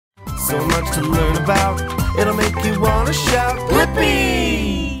so much to learn about. It'll make you wanna shout,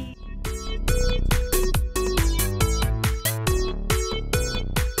 Blippi!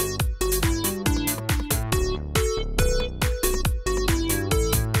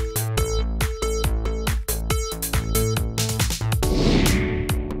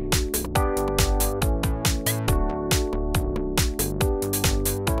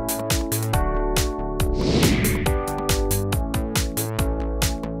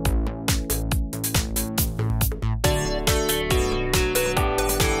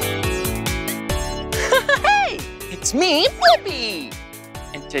 It's me, Blippi!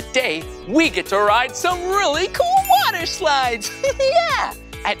 And today, we get to ride some really cool water slides! Yeah!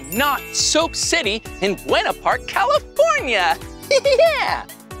 At Not Soak City in Buena Park, California! Yeah!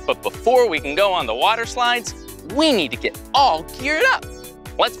 But before we can go on the water slides, we need to get all geared up.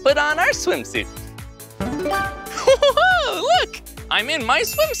 Let's put on our swimsuit. Whoa, look! I'm in my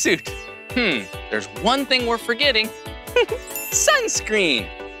swimsuit. There's one thing we're forgetting. Sunscreen!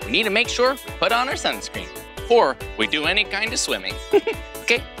 We need to make sure we put on our sunscreen before we do any kind of swimming.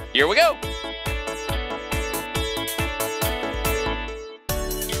 Okay, here we go.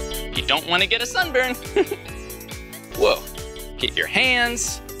 You don't want to get a sunburn. Whoa, get your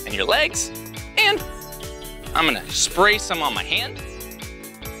hands and your legs, and I'm gonna spray some on my hand,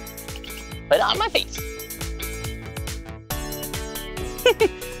 put it on my face.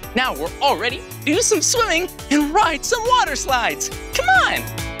 Now we're all ready to do some swimming and ride some water slides. Come on.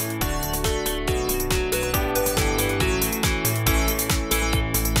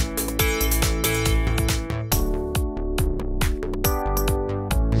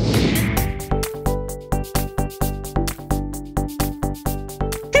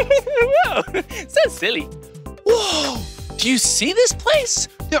 Whoa, so silly. Whoa, do you see this place?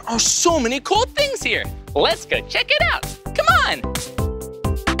 There are so many cool things here. Let's go check it out. Come on.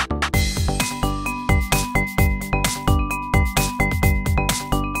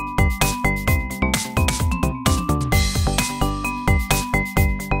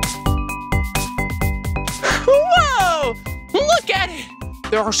 Whoa, look at it.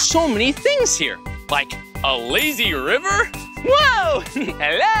 There are so many things here, like a lazy river. Whoa,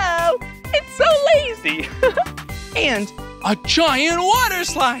 hello, it's so lazy. And a giant water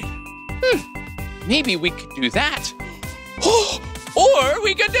slide. Maybe we could do that. Or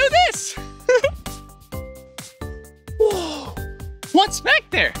we could do this. Whoa, what's back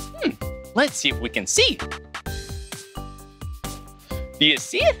there? Let's see if we can see. Do you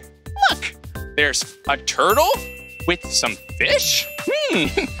see it? Look, there's a turtle with some fish.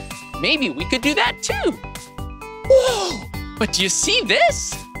 Maybe we could do that too. Whoa, but do you see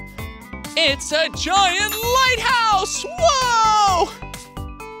this? It's a giant lighthouse! Whoa!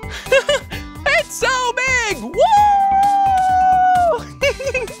 It's so big! Whoa!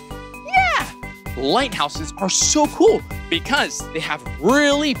 Yeah! Lighthouses are so cool because they have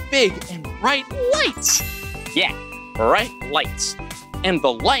really big and bright lights. Yeah, bright lights. And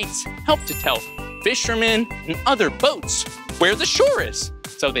the lights help to tell fishermen and other boats where the shore is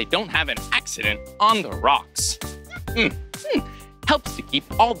so they don't have an accident on the rocks. Helps to keep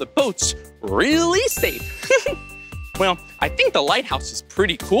all the boats really safe. Well, I think the lighthouse is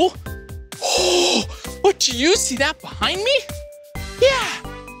pretty cool. Oh, but do you see that behind me? Yeah,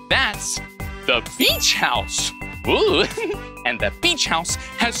 that's the beach house. Ooh, and the beach house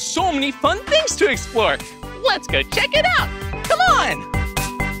has so many fun things to explore. Let's go check it out. Come on.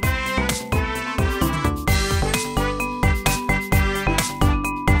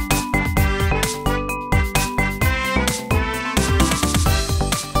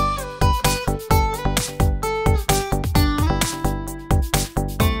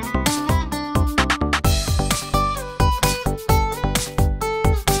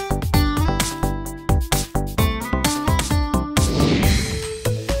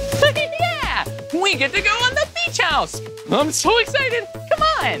 We get to go on the beach house. I'm so excited. Come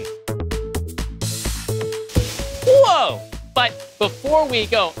on. Whoa, but before we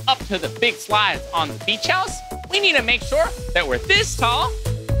go up to the big slides on the beach house, we need to make sure that we're this tall.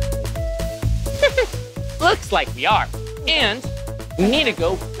 Looks like we are. And we need to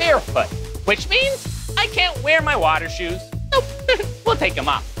go barefoot, which means I can't wear my water shoes. Nope, we'll take them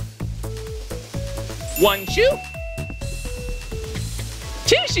off. One shoe,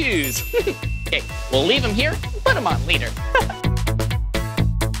 two shoes. Okay, we'll leave them here and put them on later.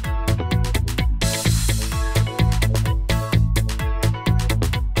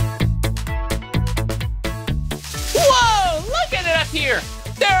 Whoa, look at it up here.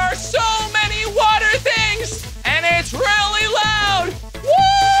 There are so many water things, and it's really loud.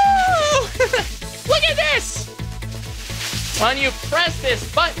 Woo! Look at this. When you press this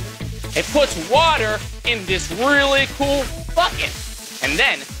button, it puts water in this really cool bucket. And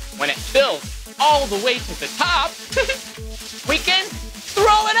then when it fills all the way to the top, we can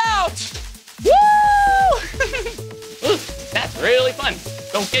throw it out. Woo! Ooh, that's really fun.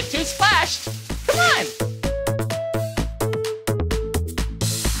 Don't get too splashed. Come on.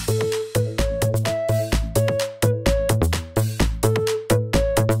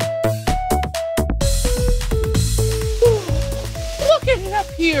 Look at it up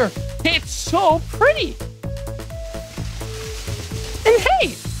here. It's so pretty. And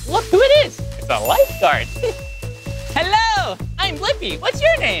hey, look who it is. It's a lifeguard. Hello, I'm Blippi. What's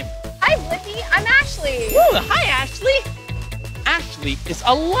your name? Hi, Blippi. I'm Ashley. Ooh, hi, Ashley. Ashley is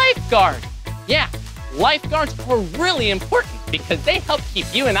a lifeguard. Yeah, lifeguards are really important because they help keep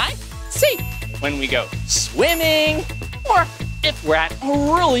you and I safe when we go swimming or if we're at a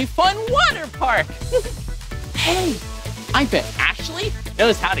really fun water park. Hey, I bet Ashley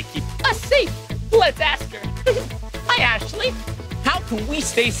knows how to keep us safe. Let's ask her. Hi, Ashley. How can we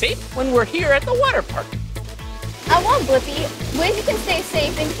stay safe when we're here at the water park? Well, Blippi, ways you can stay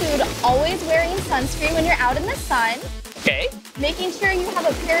safe include always wearing sunscreen when you're out in the sun, Okay. making sure you have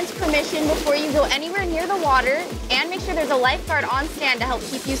a parent's permission before you go anywhere near the water, and make sure there's a lifeguard on stand to help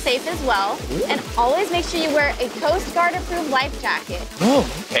keep you safe as well. And always make sure you wear a Coast Guard approved life jacket. Oh,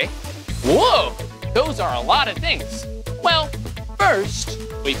 okay. Whoa, those are a lot of things. Well, first,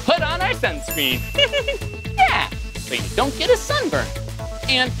 we put on our sunscreen. Yeah, so you don't get a sunburn.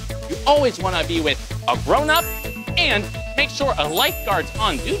 And you always want to be with a grown-up and make sure a lifeguard's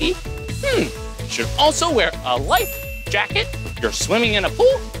on duty. You should also wear a life jacket if you're swimming in a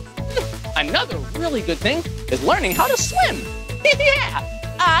pool. Another really good thing is learning how to swim. Yeah,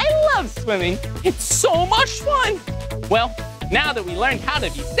 I love swimming. It's so much fun. Well, now that we learned how to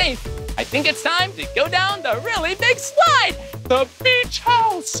be safe, I think it's time to go down the really big slide, the beach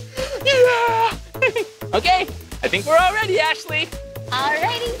house. Yeah. Okay, I think we're all ready, Ashley.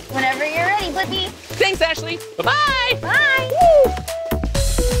 Alrighty, whenever you're ready, Blippi. Thanks, Ashley. Bye-bye. Bye. Woo.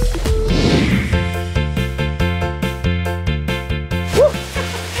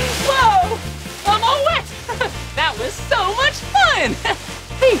 Whoa, I'm all wet. That was so much fun.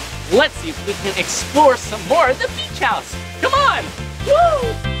 Hey, let's see if we can explore some more of the beach house. Come on.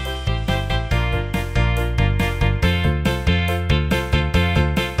 Woo.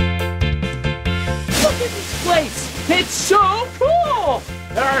 Look at this place. It's so cool.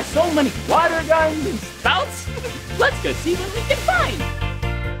 There are so many water gardens and spouts. Let's go see what we can find.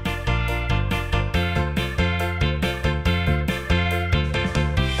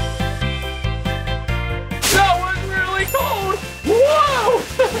 That was really cold. Whoa!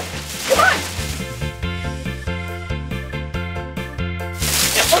 Come on.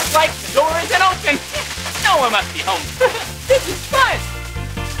 It looks like the door isn't open. No one must be home. This is fun.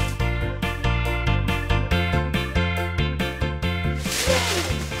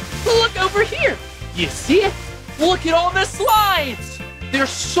 Look over here. You see it? Look at all the slides. There's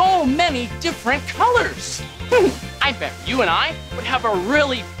so many different colors. I bet you and I would have a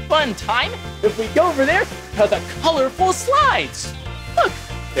really fun time if we go over there to the colorful slides. Look,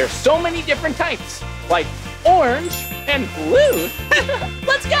 there's so many different types, like orange and blue.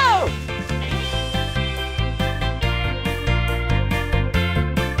 Let's go.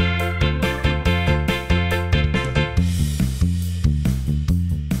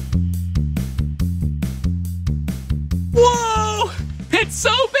 Whoa! It's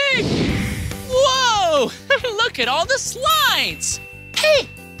so big! Whoa! Look at all the slides! Hey,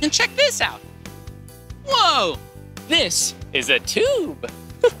 and check this out. Whoa! This is a tube.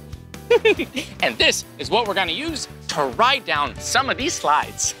 And this is what we're gonna use to ride down some of these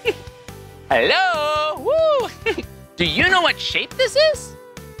slides. Hello! Woo! Do you know what shape this is?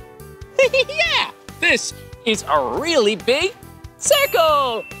 Yeah! This is a really big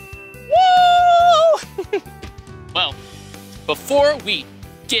circle! Woo! Well, before we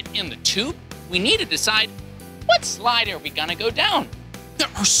get in the tube, we need to decide what slide are we gonna go down. There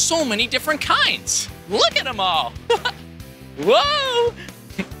are so many different kinds. Look at them all. Whoa!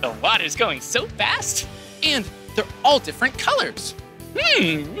 The water's going so fast, and they're all different colors.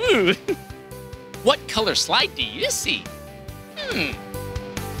 Ooh. What color slide do you see?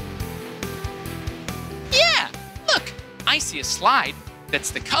 Yeah, look, I see a slide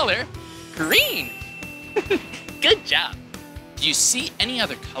that's the color green. Good job. Do you see any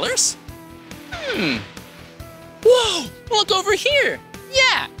other colors? Whoa, look over here.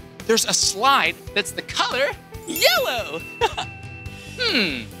 Yeah, there's a slide that's the color yellow.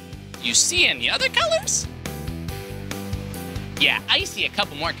 Do you see any other colors? Yeah, I see a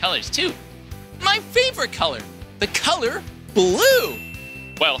couple more colors too. My favorite color, the color blue.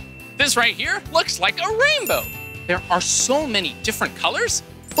 Well, This right here looks like a rainbow. There are so many different colors.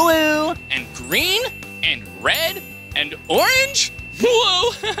 Blue and green and red and orange.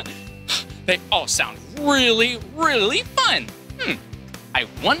 Whoa! They all sound really, really fun. I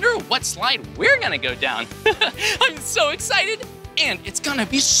wonder what slide we're gonna go down. I'm so excited, and it's gonna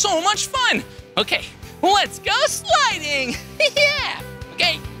be so much fun. Okay, let's go sliding. Yeah!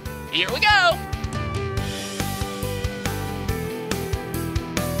 Okay, here we go.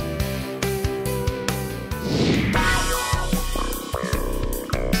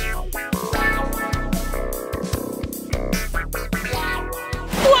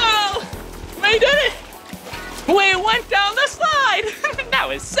 Whoa! We did it! We went down the slide! That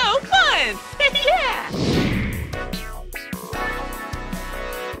was so fun! Yeah!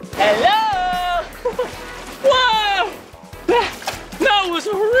 Hello! Whoa! That was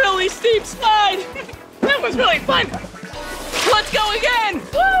a really steep slide! That was really fun! Let's go again!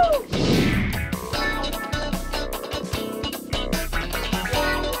 Woo!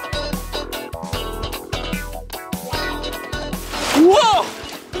 Whoa!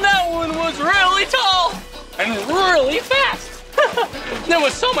 That one was really tall and really fast. That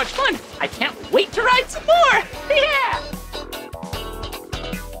was so much fun. I can't wait to ride some more. Yeah!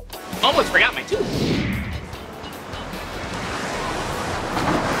 Almost forgot my tooth.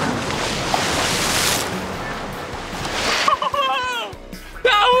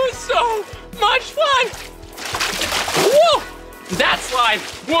 That was so much fun. Whoa! That slide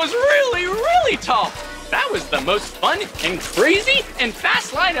was really, really tall. That was the most fun and crazy and fast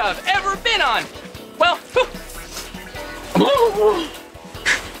slide I've ever been on. Well,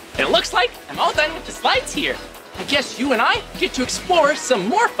 it looks like I'm all done with the slides here. I guess you and I get to explore some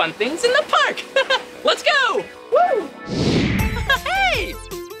more fun things in the park. Let's go! Woo! Hey!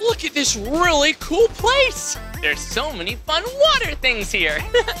 Look at this really cool place. There's so many fun water things here.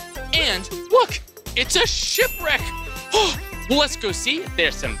 And look, it's a shipwreck. Well, let's go see if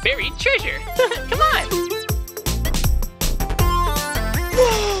there's some buried treasure. Come on.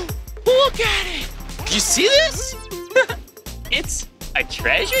 Whoa, look at it. You see this? It's a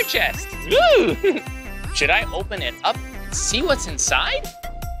treasure chest. Ooh. Should I open it up and see what's inside?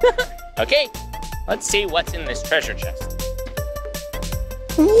 Okay, let's see what's in this treasure chest.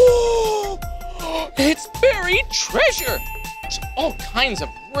 Whoa, it's buried treasure. There's all kinds of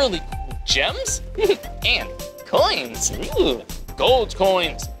really cool gems and coins. Ooh, gold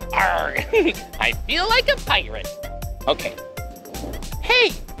coins. Arr. I feel like a pirate. Okay.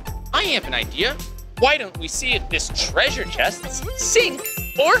 Hey, I have an idea. Why don't we see if this treasure chest sinks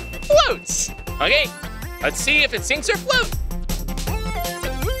or floats? Okay, let's see if it sinks or floats.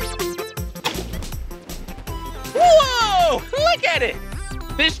 Whoa, look at it.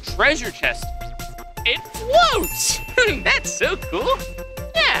 This treasure chest, it floats. That's so cool.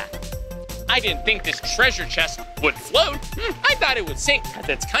 Yeah. I didn't think this treasure chest would float. I thought it would sink because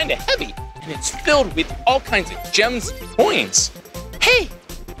it's kind of heavy and it's filled with all kinds of gems and coins. Hey,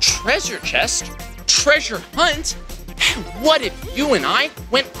 treasure chest, treasure hunt. What if you and I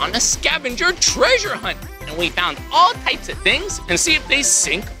went on a scavenger treasure hunt and we found all types of things and see if they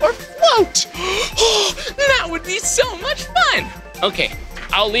sink or float? Oh, that would be so much fun. Okay,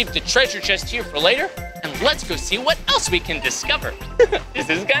 I'll leave the treasure chest here for later. And let's go see what else we can discover. This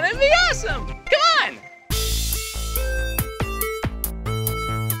is gonna be awesome. Come on.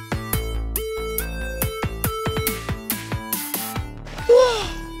 Whoa.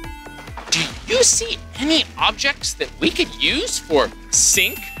 Do you see any objects that we could use for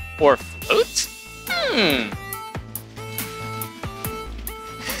sink or float?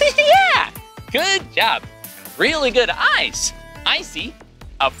 Yeah, good job. Really good eyes. I see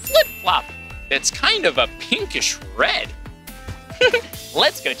a flip-flop. It's kind of a pinkish red.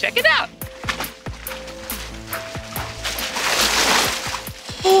 Let's go check it out.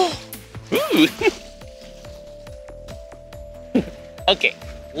 Ooh. Okay,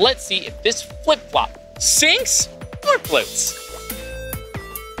 let's see if this flip-flop sinks or floats.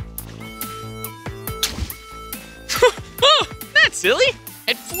 Oh, that's silly.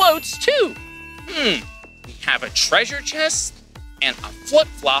 It floats too. We have a treasure chest and a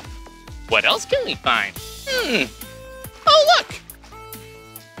flip-flop. What else can we find? Oh, look!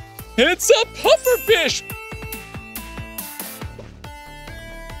 It's a pufferfish!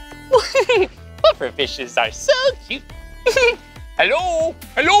 Pufferfishes are so cute. Hello,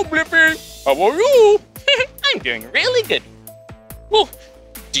 Blippi. How are you? I'm doing really good. Well,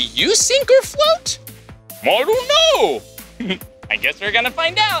 do you sink or float? I don't know. I guess we're gonna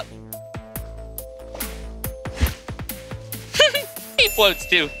find out. He floats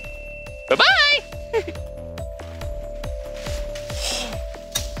too. Bye-bye!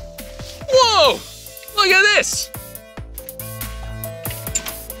 Look at this.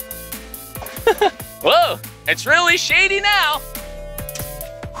 Whoa, it's really shady now.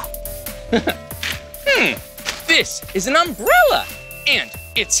 This is an umbrella, and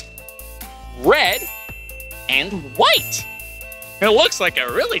it's red and white. It looks like a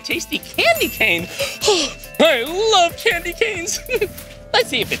really tasty candy cane. I love candy canes. Let's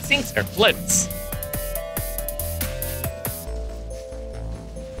see if it sinks or floats.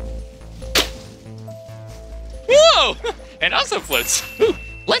 Whoa, it also floats. Ooh,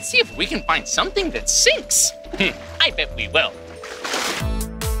 let's see if we can find something that sinks. I bet we will.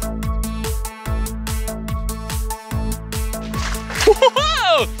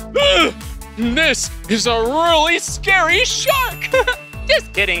 Whoa! This is a really scary shark.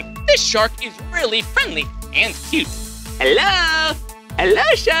 Just kidding. This shark is really friendly and cute. Hello. Hello,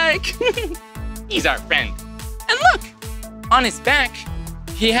 shark. He's our friend. And look, on his back,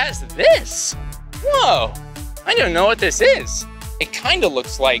 he has this. Whoa, I don't know what this is. It kind of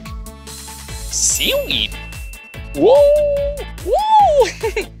looks like seaweed. Whoa, whoa.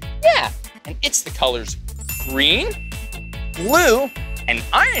 Yeah, and it's the colors green, blue, and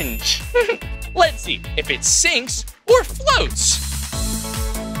orange. Let's see if it sinks or floats.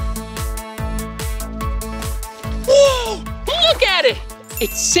 Whoa, look at it.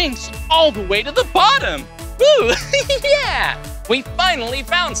 It sinks all the way to the bottom. Ooh, yeah, we finally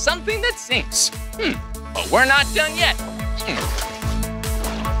found something that sinks. But we're not done yet.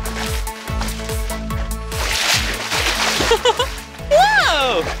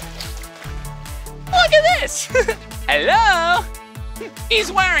 Whoa, look at this. Hello.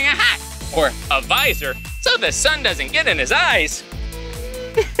 He's wearing a hat, or a visor, so the sun doesn't get in his eyes.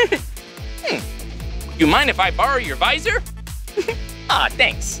 You mind if I borrow your visor? Ah,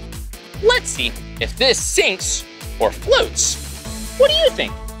 thanks. Let's see if this sinks or floats. What do you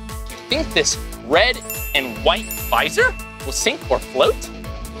think? Do you think this red and white visor will sink or float?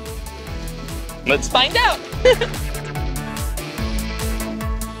 Let's find out.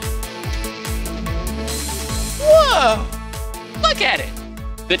 Whoa! Look at it.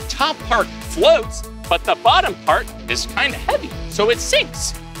 The top part floats, but the bottom part is kind of heavy, so it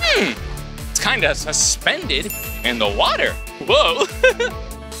sinks. It's kind of suspended in the water. Whoa.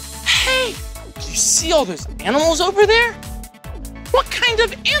 Hey, do you see all those animals over there? What kind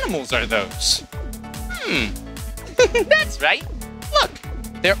of animals are those? That's right. Look,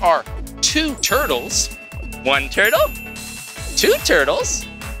 there are 2 turtles, 1 turtle, 2 turtles,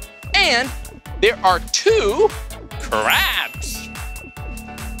 and there are 2 crabs.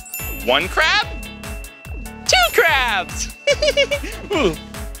 1 crab, 2 crabs. Ooh,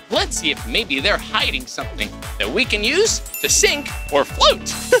 let's see if maybe they're hiding something that we can use to sink or float.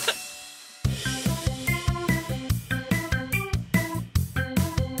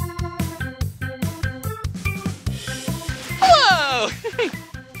 Whoa!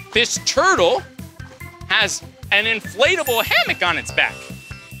 This turtle has an inflatable hammock on its back.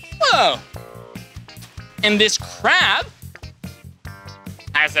 Whoa! And this crab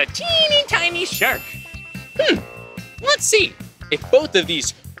has a teeny tiny shark. Let's see if both of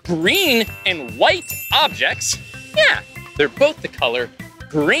these green and white objects, yeah, they're both the color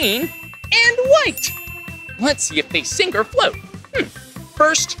green and white. Let's see if they sink or float.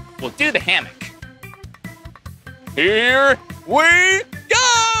 First, we'll do the hammock. Here we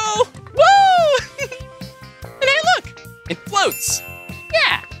go! Woo! And hey, look, it floats.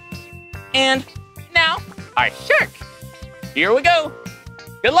 Yeah. And now our shark. Here we go.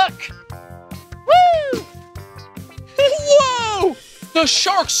 Good luck. Woo! Whoa! The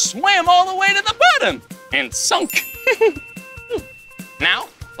shark swam all the way to the bottom and sunk. Now,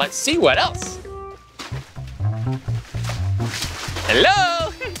 let's see what else.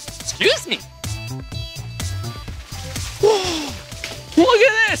 Hello? Excuse me. Whoa! Look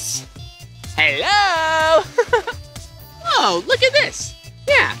at this. Hello? Whoa, look at this.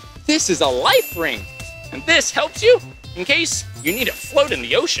 Yeah, this is a life ring. And this helps you in case you need to float in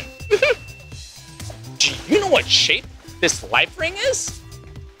the ocean. Do you know what shape this life ring is?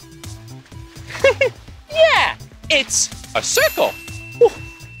 Yeah, it's a circle.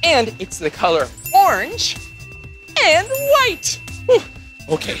 And it's the color orange and white.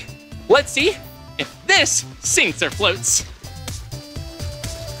 Okay, let's see if this sinks or floats.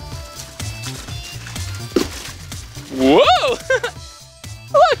 Whoa!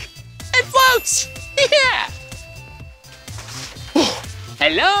 Look, it floats. Yeah.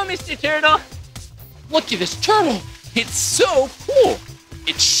 Hello, Mr. Turtle. Look at this turtle. It's so cool.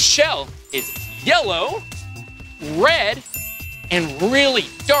 Its shell is yellow, red, and really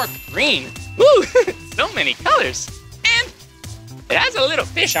dark green. Woo, so many colors. And it has a little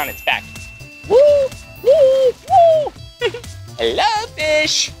fish on its back. Woo, Woo, woo. Hello,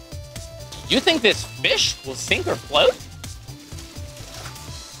 fish. Do you think this fish will sink or float?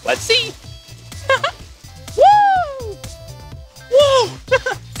 Let's see. Woo! Whoa!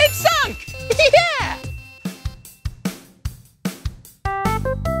 It sunk! Yeah!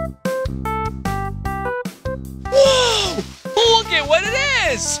 Whoa! Look at what it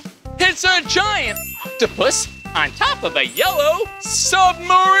is! It's a giant octopus on top of a yellow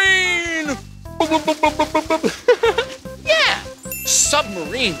submarine! Yeah!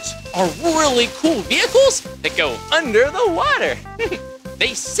 Submarines are really cool vehicles that go under the water.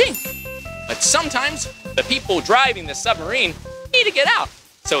 They sink, but sometimes the people driving the submarine need to get out,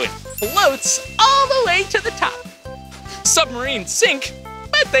 so it floats all the way to the top. Submarines sink,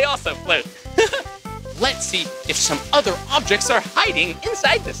 but they also float. Let's see if some other objects are hiding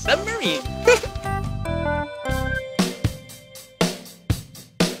inside the submarine.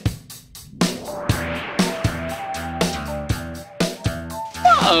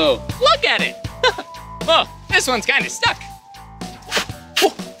 Whoa, look at it. Oh, this one's kind of stuck.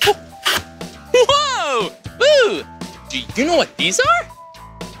 Whoa! Ooh! Do you know what these are?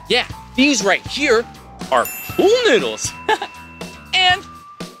 Yeah, these right here are pool noodles. And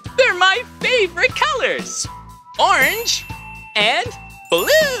they're my favorite colors. Orange and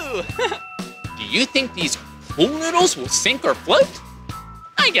blue. Do you think these pool noodles will sink or float?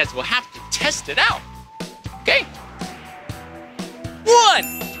 I guess we'll have to test it out. Okay? 1,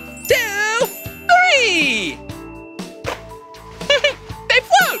 2, 3! They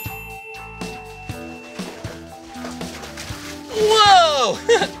float! Whoa!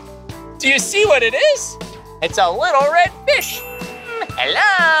 Do you see what it is? It's a little red fish.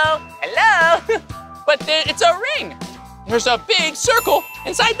 Hello, hello. But it's a ring. There's a big circle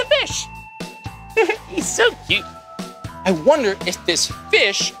inside the fish. He's so cute. I wonder if this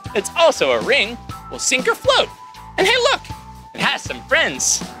fish that's also a ring will sink or float. And hey, look, it has some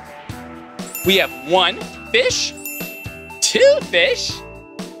friends. We have 1 fish, 2 fish,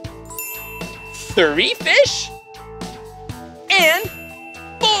 3 fish, and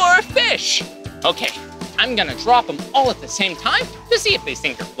 4 fish. Okay, I'm gonna drop them all at the same time to see if they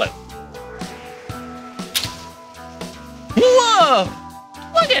sink or float. Whoa,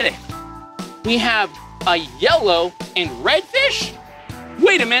 look at it. We have a yellow and red fish.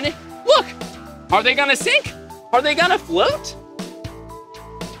 Wait a minute, look. Are they gonna sink? Are they gonna float?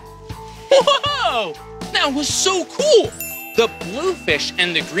 Whoa, that was so cool. The blue fish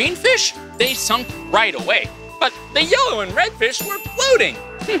and the green fish, they sunk right away. But the yellow and red fish were floating.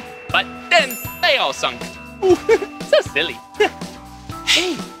 But then they all sunk. Ooh, so silly.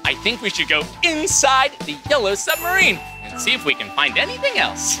 Hey, I think we should go inside the yellow submarine and see if we can find anything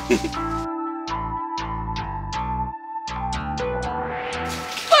else.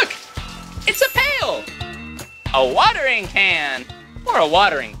 Look, it's a pail. A watering can or a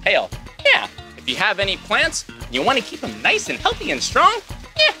watering pail. Yeah, if you have any plants and you want to keep them nice and healthy and strong,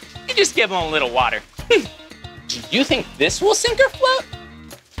 yeah, you just give them a little water. Do you think this will sink or float?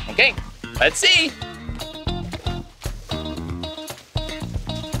 Okay, let's see.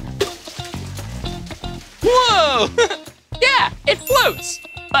 Whoa! Yeah, it floats.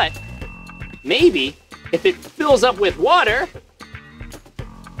 But maybe if it fills up with water,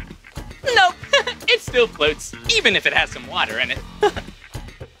 nope, it still floats, even if it has some water in it.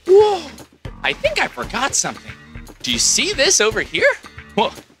 Whoa, I think I forgot something. Do you see this over here?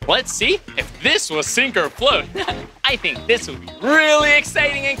 Well, let's see if this will sink or float. I think this will be really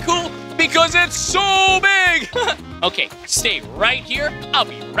exciting and cool because it's so big. Okay, stay right here. I'll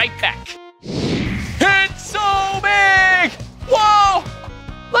be right back. It's so big! Whoa!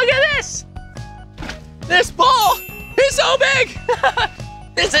 Look at this! This ball is so big!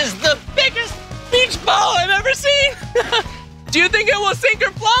 This is the biggest beach ball I've ever seen! Do you think it will sink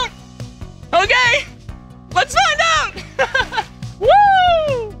or float? Okay, let's find out!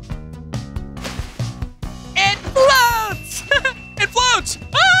 Woo! It floats! It floats!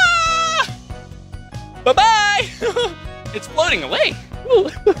 Ah! Bye-bye! It's floating away.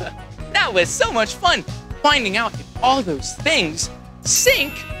 That was so much fun finding out if all those things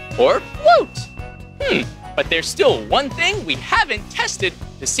sink or float. But there's still one thing we haven't tested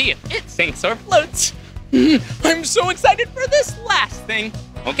to see if it sinks or floats. I'm so excited for this last thing.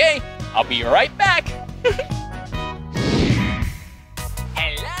 Okay, I'll be right back.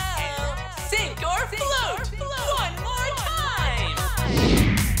 Hello, sink or float? One more time.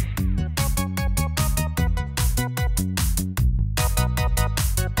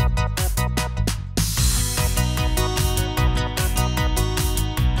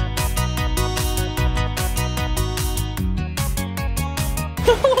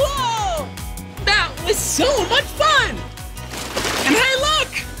 Whoa! That was so much fun! And hey, look!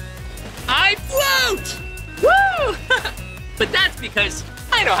 I float! Woo! But that's because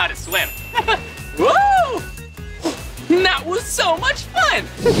I know how to swim. Woo! That was so much fun!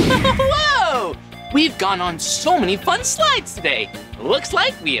 Whoa! We've gone on so many fun slides today. Looks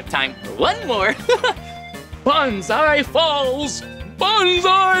like we have time for one more. Bonsai Falls!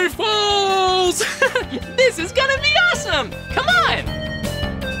 Bonsai Falls! This is gonna be awesome! Come on!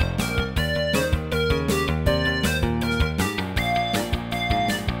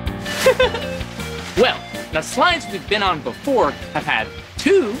 Well, the slides we've been on before have had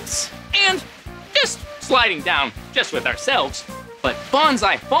tubes and just sliding down just with ourselves. But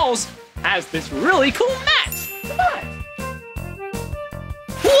Bonsai Falls has this really cool mat. Come on.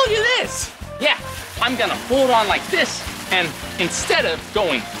 Look at this. Yeah, I'm gonna hold on like this, and instead of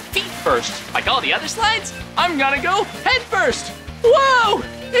going feet first like all the other slides, I'm gonna go head first. Whoa,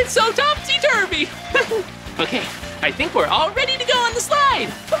 it's so topsy-turvy. Okay, I think we're all ready to go on the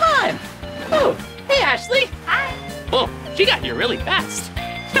slide. Come on. Oh, hey, Ashley. Hi. Whoa, she got here really fast.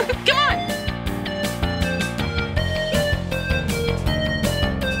 Come on.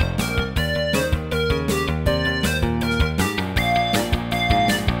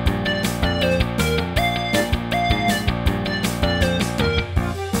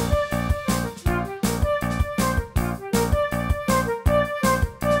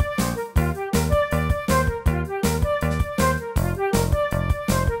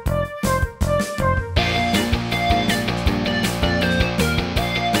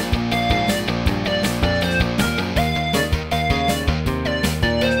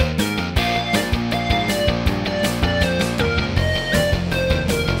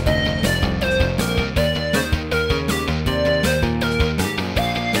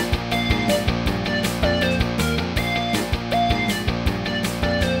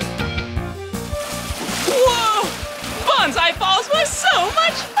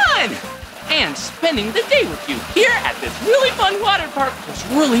 And spending the day with you here at this really fun water park was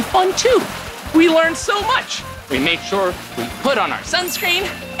really fun too. We learned so much. We made sure we put on our sunscreen,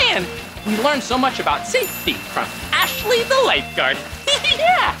 and we learned so much about safety from Ashley the lifeguard.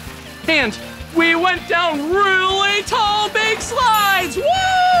 Yeah! And we went down really tall, big slides.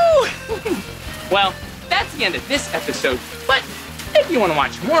 Woo! Well, that's the end of this episode, but if you want to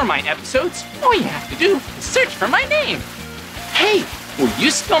watch more of my episodes, all you have to do is search for my name. Hey, will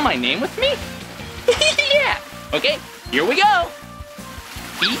you spell my name with me? Yeah! Okay, here we go.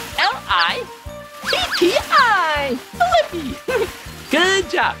 B-L-I-P-P-I. Blippi. Good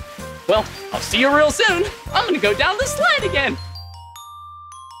job. Well, I'll see you real soon. I'm gonna go down the slide again.